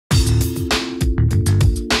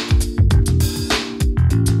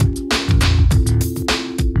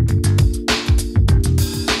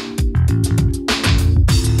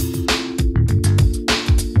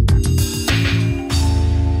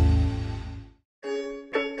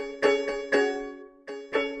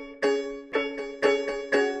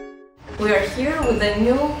We are here with the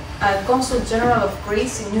new Consul General of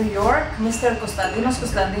Greece in New York, Mr. Konstantinos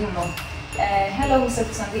Konstantinou. Hello, Mr.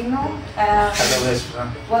 Konstantinou. Hello,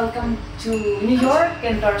 Despina. Welcome to New York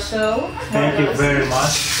and our show. Thank you very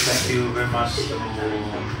much. Thank you very much to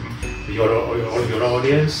all your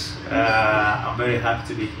audience. I'm very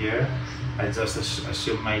happy to be here. I just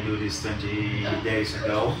assumed I do this 20 days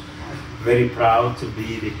ago. Very proud to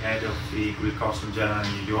be the head of the Greek Consul General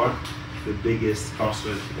in New York, the biggest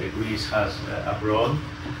consulate Greece has abroad.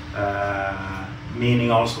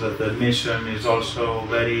 Meaning also that the mission is also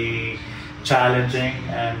very challenging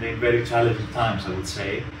and in very challenging times, I would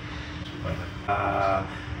say.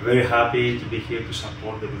 Very happy to be here to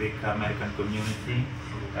support the Greek American community,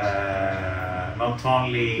 not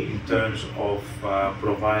only in terms of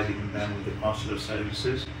providing them with the consular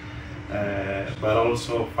services, but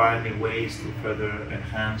also finding ways to further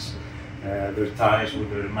enhance their ties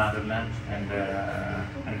with their motherland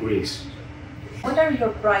and Greece. What are your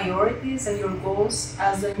priorities and your goals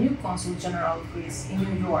as the new Consul General of Greece in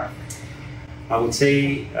New York? I would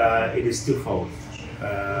say it is twofold.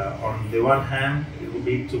 On the one hand, it will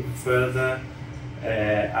be to further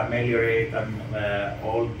ameliorate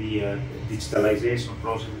all the digitalization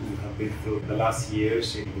process we have been through the last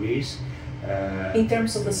years in Greece. In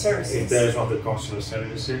terms of the services? In terms of the consular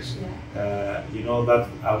services. Yeah. You know that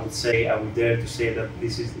I would dare to say that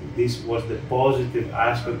this was the positive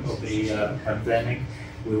aspect of the pandemic.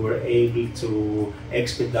 We were able to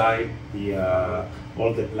expedite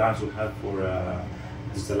all the plans we had for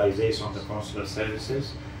digitalization of the consular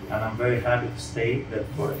services. And I'm very happy to state that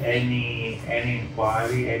for any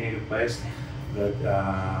inquiry, any request that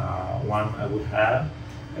one would have,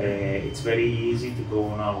 it's very easy to go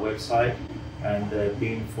on our website and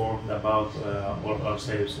be informed about all our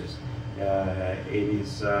services. It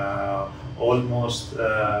is almost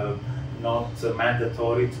not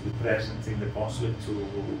mandatory to be present in the consulate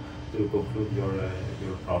to conclude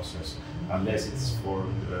your process, unless it's for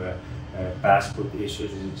passport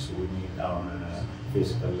issues, we need our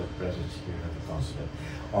physical presence here at the consulate.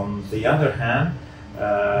 On the other hand,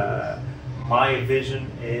 my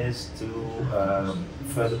vision is to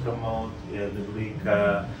further promote the Greek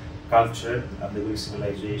culture and the Greek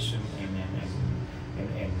civilization in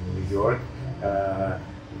New York.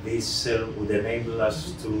 This would enable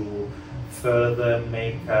us to further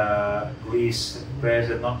make Greece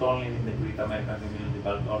present not only in the Greek American community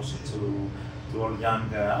but also to all young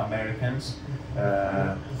Americans.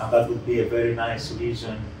 And that would be a very nice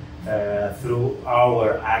reason through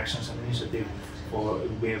our actions and initiative. It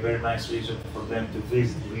would be a very nice reason for them to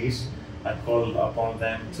visit Greece and call upon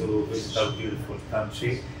them to visit our beautiful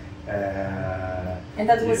country. And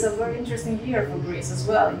that was a very interesting year for Greece as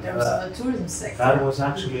well in terms of the tourism sector. That was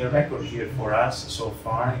actually a record year for us so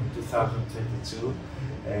far in 2022.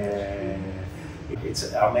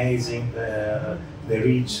 It's amazing the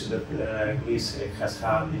reach that Greece has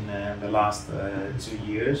had in the last 2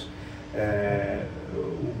 years.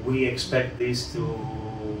 We expect this to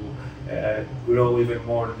grow even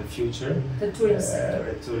more in the future. The tourist sector.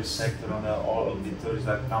 The tourist sector and all of the tourists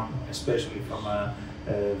that come, especially from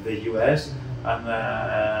the US. And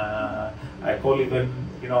I call even,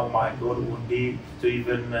 my goal would be to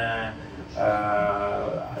even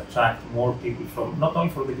attract more people from, not only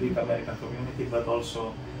from the Greek American community, but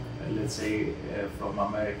also, let's say, from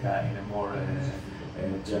America in a more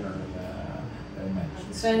general manner.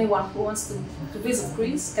 So anyone who wants to visit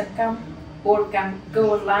Greece can come or can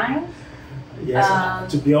go online? Yes,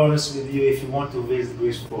 to be honest with you, if you want to visit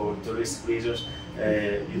Greece for tourist reasons,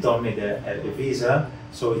 you don't need a visa,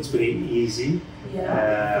 so it's pretty easy.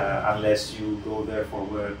 Yeah. Unless you go there for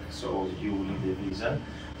work, so you will need a visa.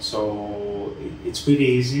 So it's pretty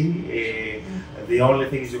easy. The only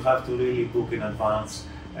thing is you have to really book in advance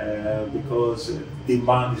because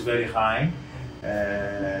demand is very high.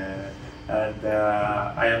 And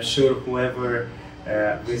I am sure whoever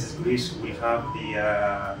visits Greece will have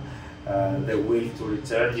the will to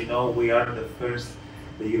return. We are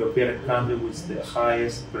the European country with the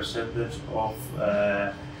highest percentage of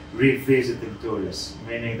revisiting tourists,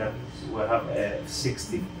 meaning that we have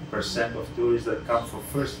 60% of tourists that come for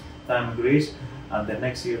first time in Greece, and the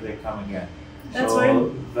next year they come again. That's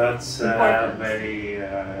very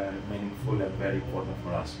meaningful and very important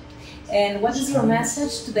for us. And what is your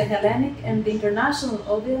message to the Hellenic and the international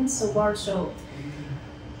audience of our show?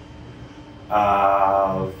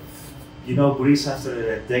 Greece,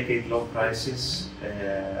 after a decade-long crisis,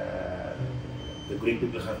 the Greek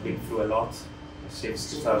people have been through a lot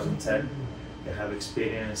since 2010. They have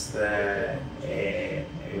experienced a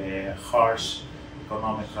harsh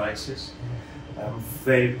economic crisis. I'm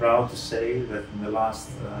very proud to say that in the last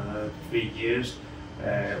 3 years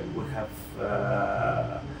we have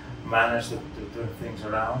managed to turn things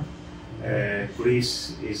around.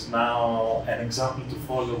 Greece is now an example to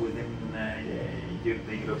follow within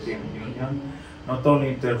the European Union, not only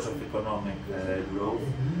in terms of economic growth,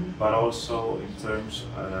 but also in terms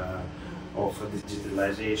of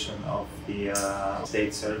digitalization of the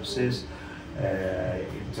state services,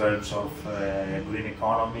 in terms of green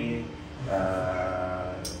economy,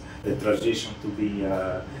 the transition to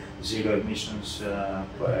the zero emissions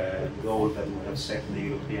goal that we have set in the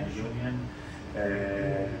European Union.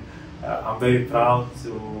 I'm very proud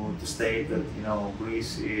to state that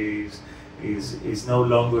Greece is no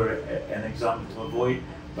longer an example to avoid,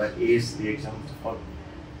 but is the example to follow.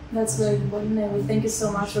 That's very important. We thank you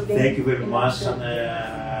so much for being. Thank you very much and,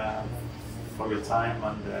 for your time,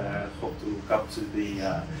 and hope to come to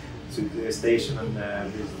the station and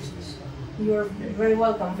visit this. You're very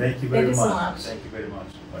welcome. Thank you very much. So much. Thank you very much.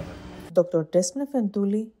 Bye-bye. Dr. Despina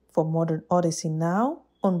Afentouli for Modern Odyssey Now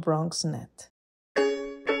on BronxNet.